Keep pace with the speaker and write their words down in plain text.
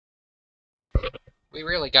We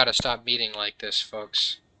really gotta stop meeting like this,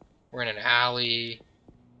 folks. We're in an alley.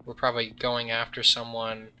 We're probably going after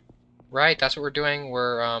someone. Right, that's what we're doing.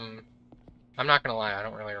 I'm not gonna lie, I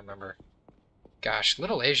don't really remember. Gosh,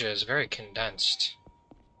 Little Asia is very condensed.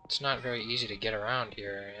 It's not very easy to get around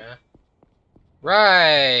here, yeah?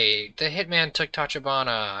 Right! The hitman took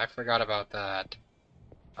Tachibana. I forgot about that.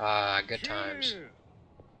 Ah, good times.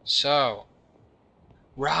 So,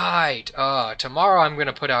 right! Tomorrow I'm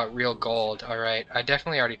gonna put out real gold, alright? I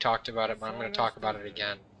definitely already talked about it, but I'm gonna talk about it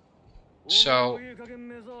again. So,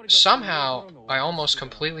 somehow, I almost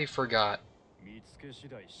completely forgot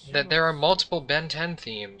that there are multiple Ben 10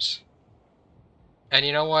 themes. And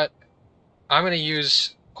you know what? I'm gonna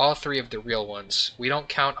use all three of the real ones. We don't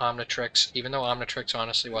count Omnitrix, even though Omnitrix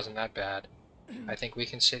honestly wasn't that bad. I think we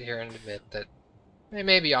can sit here and admit that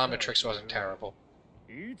maybe Omnitrix wasn't terrible.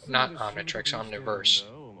 Not Omnitrix, Omniverse.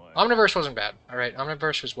 Omniverse wasn't bad, alright?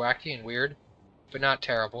 Omniverse was wacky and weird, but not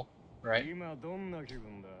terrible, right?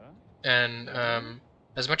 And,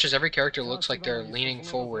 as much as every character looks like they're leaning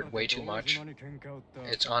forward way too much,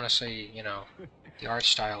 it's honestly, you know, the art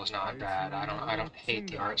style is not bad. I don't hate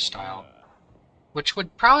the art style. Which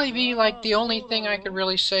would probably be, like, the only thing I could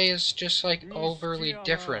really say is just, like, overly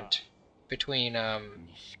different between,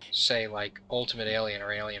 say, like, Ultimate Alien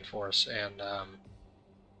or Alien Force and,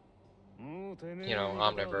 you know,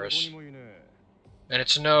 Omniverse. And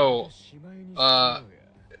it's no,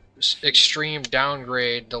 extreme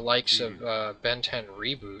downgrade the likes of, Ben 10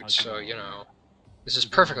 Reboot, so, you know, this is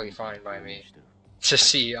perfectly fine by me to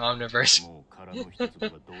see Omniverse.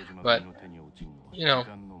 But, you know,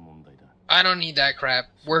 I don't need that crap.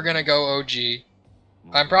 We're gonna go OG.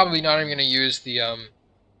 I'm probably not even gonna use the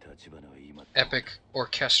epic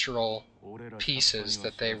orchestral pieces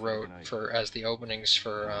that they wrote for as the openings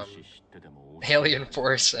for Alien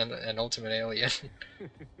Force and Ultimate Alien.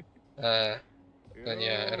 But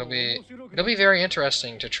yeah, it'll be very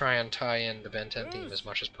interesting to try and tie in the Ben 10 theme as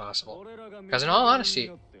much as possible. Because in all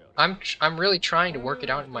honesty, I'm really trying to work it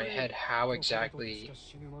out in my head how exactly,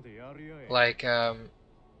 like,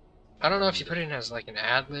 I don't know if you put it in as like an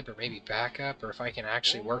ad-lib or maybe backup, or if I can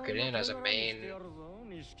actually work it in as a main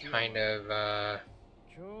kind of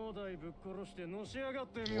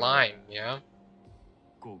line, yeah?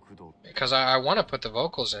 Because I want to put the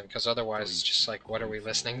vocals in, because otherwise it's just like, what are we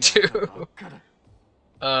listening to?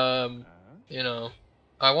 You know,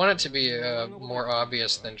 I want it to be more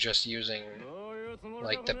obvious than just using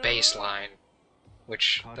like the bass line,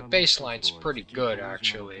 which the bass line's pretty good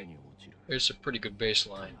actually. It's a pretty good bass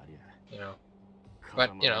line, you know.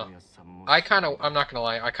 But, you know, I'm not gonna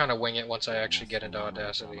lie, I kind of wing it once I actually get into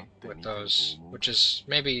Audacity with those, which is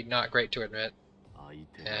maybe not great to admit.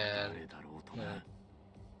 And, you know,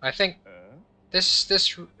 I think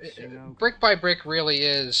this brick by brick really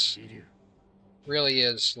is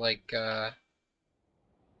like,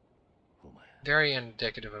 very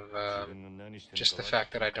indicative of, just the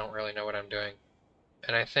fact that I don't really know what I'm doing.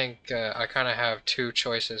 And I think, I kind of have two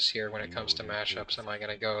choices here when it comes to mashups. Am I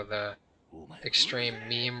gonna go the extreme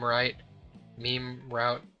meme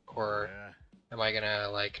route, or am I gonna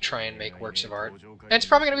like try and make works of art? And it's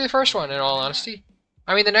probably gonna be the first one, in all honesty.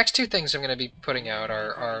 I mean, the next two things I'm gonna be putting out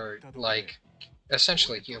are like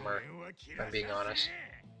essentially humor, if I'm being honest.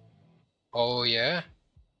 Oh yeah?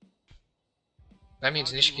 That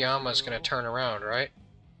means Nishikiyama's gonna turn around, right?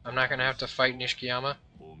 I'm not gonna have to fight Nishikiyama?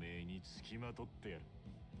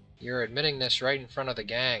 You're admitting this right in front of the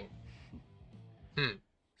gang.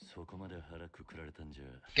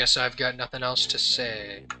 Guess I've got nothing else to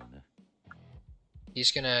say.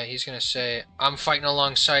 He's gonna say, I'm fighting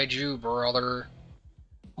alongside you, brother.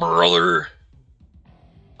 Brother!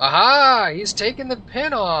 Aha! He's taking the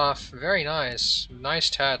pin off! Very nice.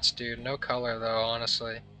 Nice tats, dude. No color, though,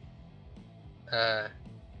 honestly.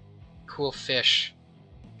 Cool fish.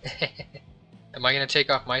 Am I gonna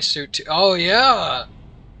take off my suit too? Oh, yeah!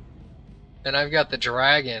 And I've got the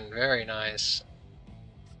dragon. Very nice.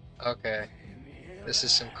 Okay. This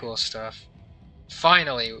is some cool stuff.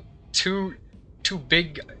 Finally, two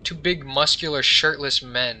big muscular shirtless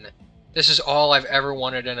men. This is all I've ever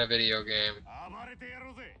wanted in a video game.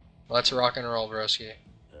 Let's rock and roll, broski.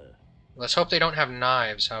 Let's hope they don't have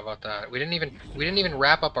knives. How about that? We didn't even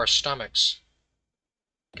wrap up our stomachs.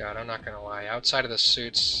 God, I'm not gonna lie. Outside of the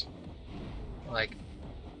suits, like,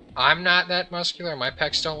 I'm not that muscular. My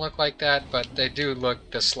pecs don't look like that, but they do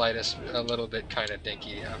look the slightest a little bit kind of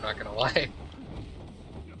dinky. I'm not gonna lie.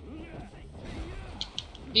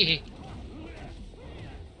 Hee.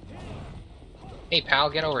 Hey, pal,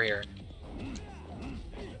 get over here.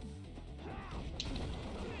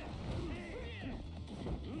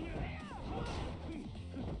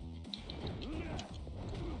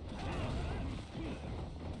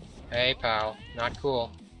 Hey, pal. Not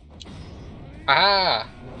cool. Aha!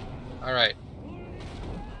 Alright.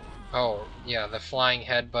 Oh, yeah, the flying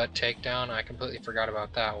headbutt takedown. I completely forgot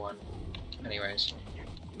about that one. Anyways.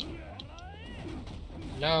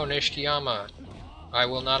 No, Nishiyama. I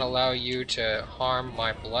will not allow you to harm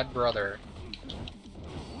my blood brother.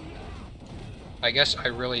 I guess I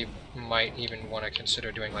really might even want to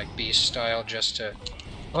consider doing like beast style just to...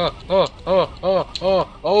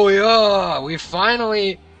 Oh yeah! We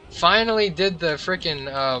finally did the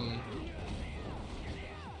frickin'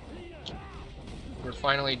 we're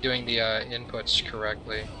finally doing the inputs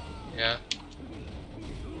correctly. Yeah.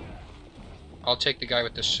 I'll take the guy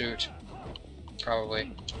with the suit.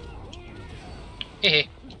 Probably. Hehe.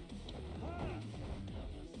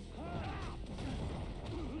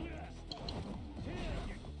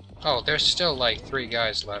 Oh, there's still like 3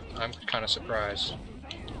 guys left. I'm kind of surprised.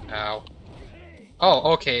 Ow.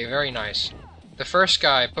 Oh, okay, very nice. The first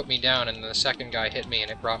guy put me down and the second guy hit me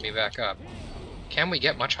and it brought me back up. Can we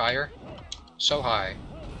get much higher? So high.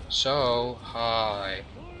 So high.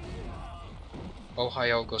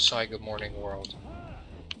 Ohayo gosai, good morning world.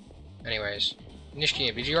 Anyways.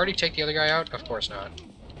 Nishiki, did you already take the other guy out? Of course not.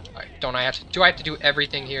 Do I have to do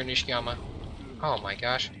everything here, Nishiyama? Oh my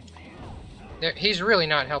gosh. He's really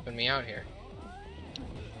not helping me out here.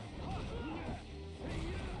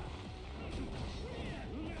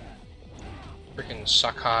 Freaking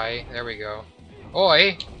Sakai. There we go.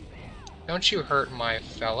 Oi! Don't you hurt my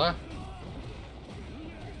fella.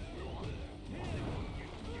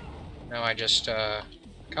 Now I just,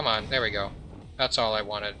 come on, there we go. That's all I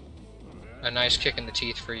wanted. A nice kick in the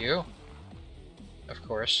teeth for you. Of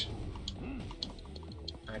course.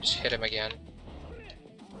 I just hit him again.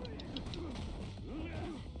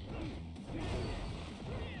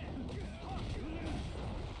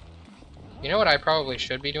 You know what I probably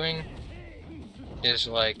should be doing? Is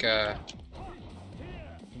like,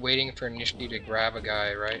 waiting for Nishiki to grab a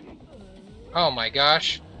guy, right? Oh my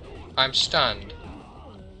gosh! I'm stunned.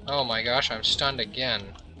 Oh my gosh, I'm stunned again.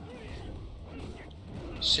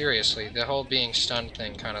 Seriously, the whole being stunned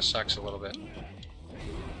thing kind of sucks a little bit.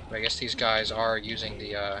 But I guess these guys are using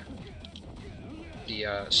the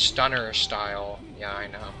stunner style. Yeah, I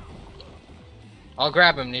know. I'll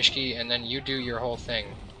grab him, Nishiki, and then you do your whole thing.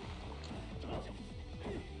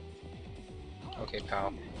 Okay,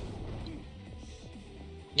 pal.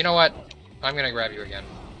 You know what? I'm gonna grab you again.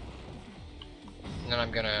 And then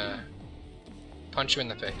I'm gonna punch you in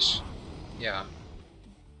the face. Yeah.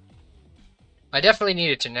 I definitely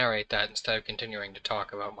needed to narrate that instead of continuing to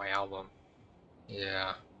talk about my album.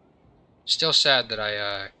 Yeah. Still sad that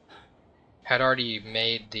I had already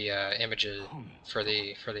made the images for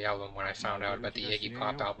the album when I found out about the Iggy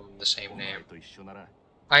Pop album of the same name.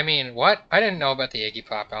 I mean, what? I didn't know about the Iggy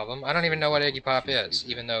Pop album. I don't even know what Iggy Pop is,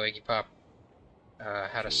 even though Iggy Pop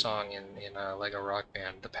had a song in Lego Rock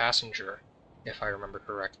Band, The Passenger, if I remember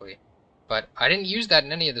correctly. But I didn't use that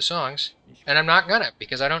in any of the songs, and I'm not gonna,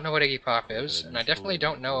 because I don't know what Iggy Pop is, and I definitely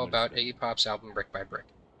don't know about Iggy Pop's album Brick by Brick.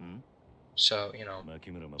 So, you know,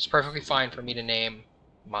 it's perfectly fine for me to name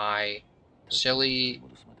my silly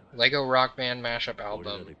Lego Rock Band mashup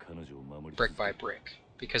album Brick by Brick,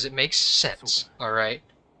 because it makes sense, alright?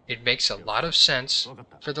 It makes a lot of sense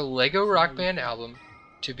for the Lego Rock Band album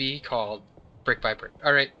to be called Brick by Brick.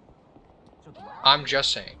 Alright. I'm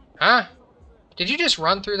just saying. Huh? Did you just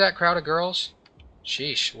run through that crowd of girls?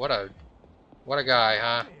 Sheesh, what a guy,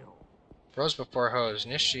 huh? Bros before hoes,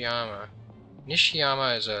 Nishiyama.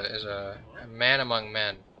 Nishiyama is a man among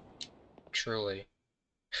men. Truly.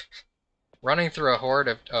 Running through a horde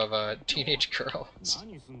of teenage girls.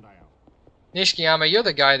 Nishiyama, you're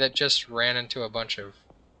the guy that just ran into a bunch of,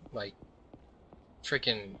 like,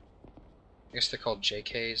 freaking, I guess they're called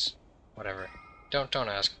JKs? Whatever. Don't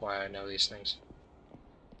ask why I know these things.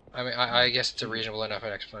 I mean, I guess it's a reasonable enough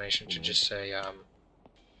explanation to just say,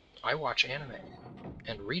 I watch anime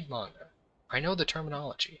and read manga. I know the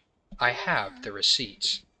terminology. I have the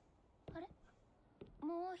receipts.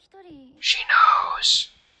 She knows.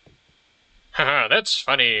 Haha, that's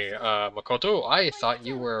funny, Makoto. I thought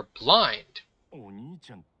you were blind.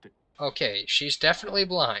 Okay, she's definitely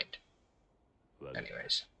blind.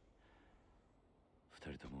 Anyways.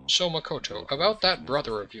 So, Makoto, about that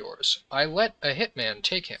brother of yours, I let a hitman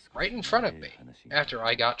take him right in front of me after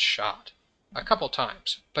I got shot. A couple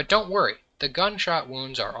times. But don't worry, the gunshot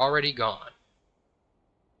wounds are already gone.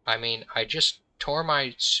 I mean, I just tore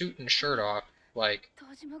my suit and shirt off, like,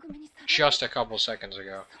 just a couple seconds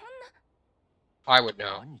ago. I would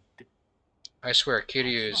know. I swear,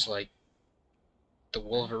 Kiryu is like the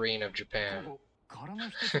Wolverine of Japan.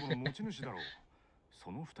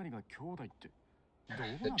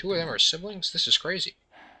 The two of them are siblings? This is crazy.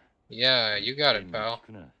 Yeah, you got it, pal.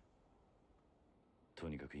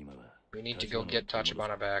 We need to go get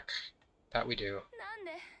Tachibana back. That we do.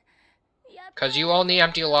 'Cause you own the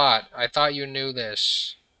empty lot. I thought you knew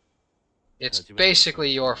this. It's basically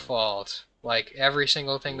your fault. Like, every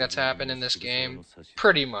single thing that's happened in this game,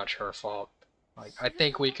 pretty much her fault. Like, I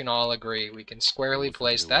think we can all agree. We can squarely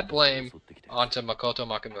place that blame onto Makoto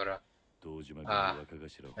Makamura.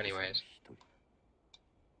 Anyways.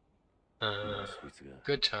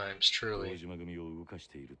 Good times, truly.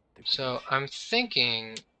 So, I'm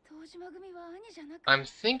thinking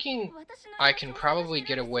I can probably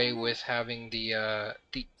get away with having the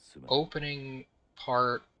opening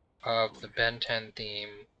part of the Ben 10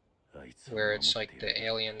 theme, where it's like the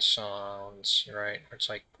alien sounds, right? It's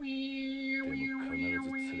like,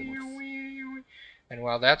 and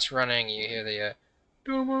while that's running, you hear the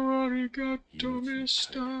Domo arigato,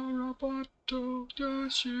 Mr. Roboto.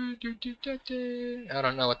 I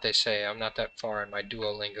don't know what they say. I'm not that far in my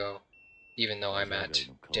Duolingo, even though I'm at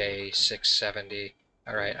day 670.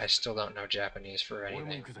 Alright, I still don't know Japanese for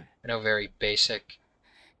anything. I know very basic,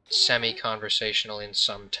 semi-conversational in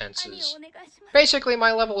some tenses. Basically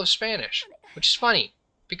my level of Spanish, which is funny,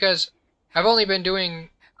 because I've only been doing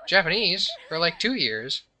Japanese for like 2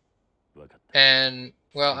 years, and,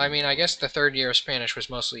 well, I mean, I guess the third year of Spanish was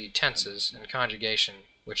mostly tenses and conjugation,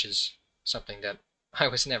 which is something that I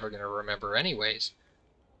was never going to remember anyways,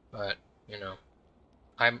 but, you know,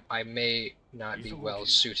 I may not be well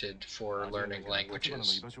suited for learning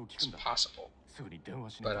languages. It's possible.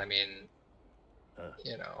 But I mean,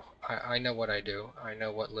 you know, I know what I do. I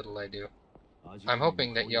know what little I do. I'm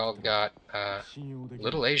hoping that y'all got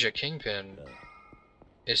Little Asia Kingpin.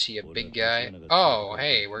 Is he a big guy? Oh,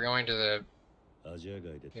 hey, we're going to the...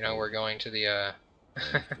 You know, we're going to the,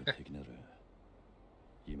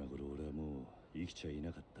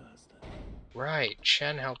 Right,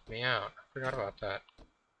 Chen helped me out. I forgot about that.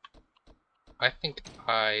 I think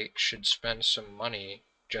I should spend some money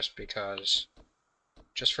just because.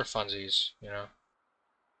 Just for funsies, you know.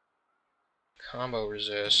 Combo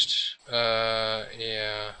resist.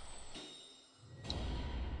 Yeah.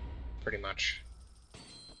 Pretty much.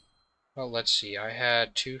 Well, let's see. I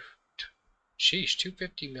had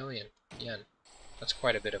 250 million yen. That's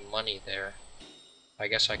quite a bit of money there. I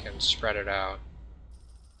guess I can spread it out.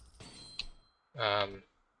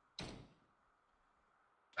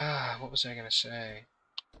 What was I gonna say?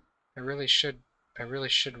 I really should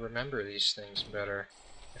remember these things better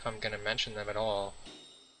if I'm gonna mention them at all.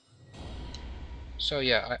 So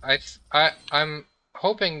yeah, I'm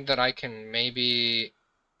hoping that I can maybe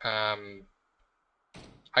I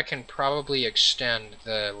can probably extend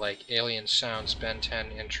the like Alien Sounds Ben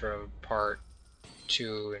 10 intro part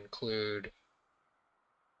to include,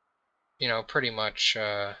 you know, pretty much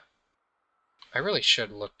I really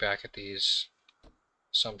should look back at these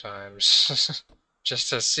sometimes just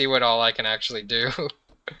to see what all I can actually do.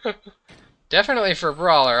 Definitely for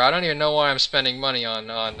Brawler. I don't even know why I'm spending money on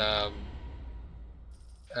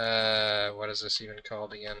what is this even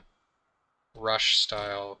called again? Rush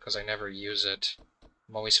style, because I never use it.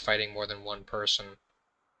 I'm always fighting more than one person.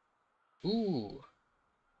 Ooh.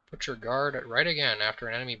 Put your guard at right again after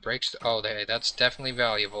an enemy breaks the... Oh, that's definitely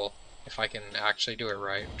valuable if I can actually do it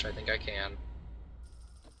right, which I think I can.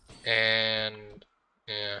 And...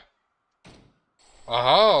 yeah.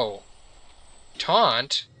 Oh!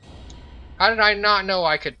 Taunt? How did I not know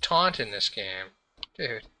I could taunt in this game?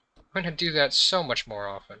 Dude, I'm gonna do that so much more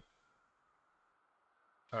often.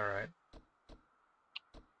 Alright.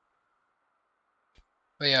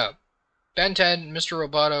 But yeah, Ben 10, Mr.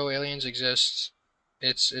 Roboto, Aliens Exist.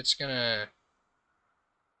 It's gonna,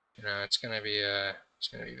 you know, it's gonna be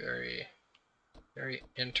very, very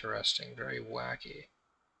interesting, very wacky.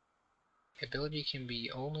 The ability can be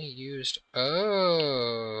only used.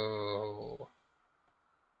 Oh.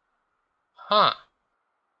 Huh.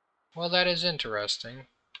 Well, that is interesting.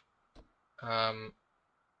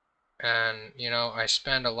 And, you know, I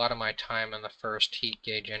spend a lot of my time on the first heat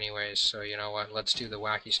gauge anyways, so you know what, let's do the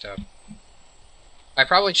wacky stuff. I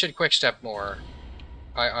probably should quick step more.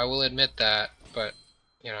 I will admit that, but,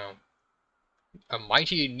 you know, a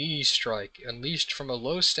mighty knee strike, unleashed from a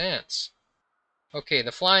low stance. Okay,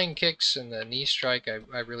 the flying kicks and the knee strike,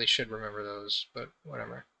 I really should remember those, but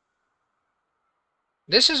whatever.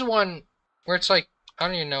 This is one where it's like, I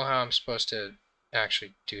don't even know how I'm supposed to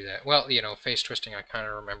actually do that. Well, you know, face twisting, I kind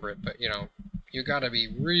of remember it, but, you know, you gotta be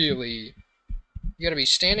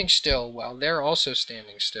standing still while they're also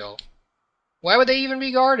standing still. Why would they even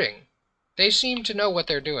be guarding? They seem to know what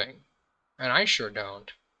they're doing, and I sure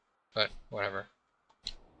don't, but whatever.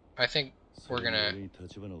 I think we're gonna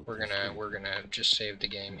just save the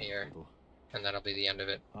game here, and that'll be the end of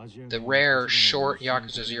it. The rare short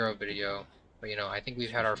Yakuza 0 video, but you know, I think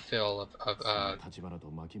we've had our fill of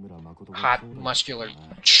hot, muscular,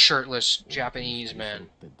 shirtless Japanese men.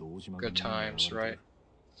 Good times, right?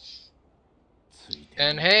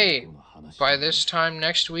 And hey, by this time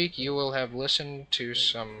next week, you will have listened to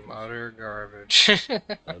some utter garbage.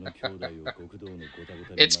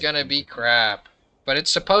 It's gonna be crap. But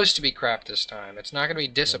it's supposed to be crap this time. It's not gonna be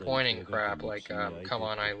disappointing crap like, Come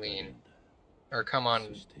On Eileen. Or Come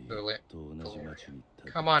On Valeria.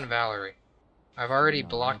 Come On Valerie. I've already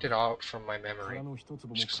blocked it out from my memory,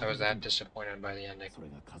 just because I was that disappointed by the ending.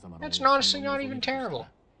 It's honestly not even terrible.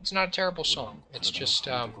 It's not a terrible song. It's just,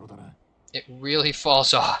 it really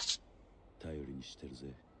falls off.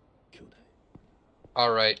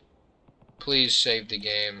 Alright. Please save the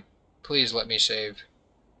game. Please let me save.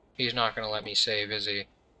 He's not gonna let me save, is he?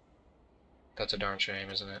 That's a darn shame,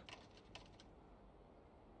 isn't it?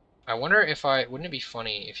 I wonder if wouldn't it be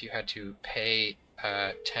funny if you had to pay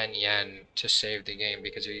 10 yen to save the game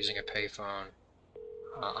because you're using a payphone?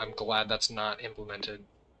 I'm glad that's not implemented.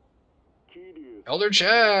 Elder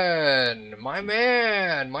Chen! My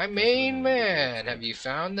man! My main man! Have you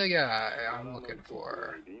found the guy I'm looking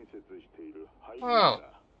for? Oh.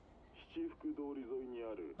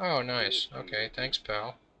 Oh, nice. Okay, thanks,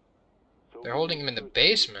 pal. They're holding him in the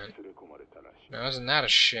basement? Now, isn't that a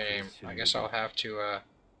shame? I guess I'll have to,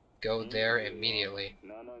 go there immediately.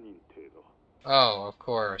 Oh, of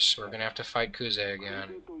course. We're gonna have to fight Kuze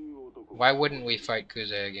again. Why wouldn't we fight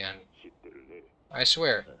Kuze again? I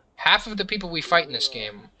swear, half of the people we fight in this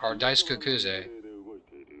game are Daisuke Kuze.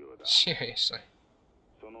 Seriously.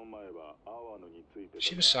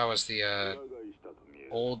 Shibusawa's the,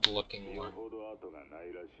 old-looking one.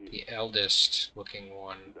 The eldest-looking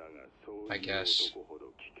one, I guess.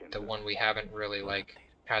 The one we haven't really, like,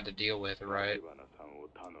 had to deal with, right?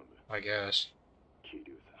 I guess.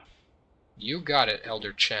 You got it,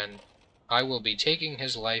 Elder Chen. I will be taking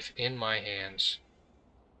his life in my hands.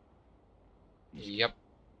 Yep.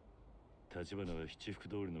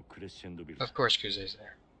 Of course Kuze's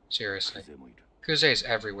there. Seriously. Kuze's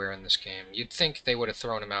everywhere in this game. You'd think they would have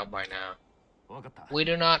thrown him out by now. We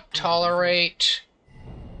do not tolerate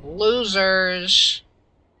losers.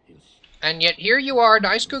 And yet here you are,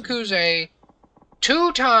 Daisuke Kuze,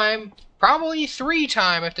 2-time, probably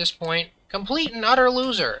 3-time at this point, complete and utter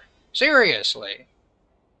loser. Seriously.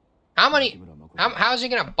 How's he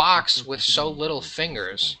gonna box with so little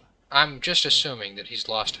fingers? I'm just assuming that he's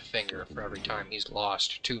lost a finger for every time he's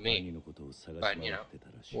lost to me. But, you know,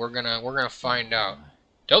 we're gonna find out.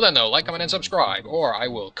 Till then, though, like, comment, and subscribe, or I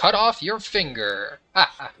will cut off your finger.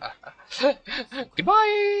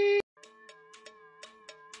 Goodbye!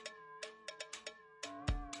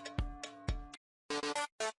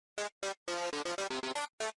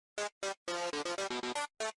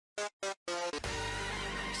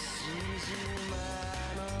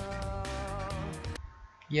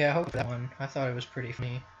 Yeah, I hope that one. I thought it was pretty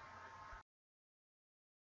funny.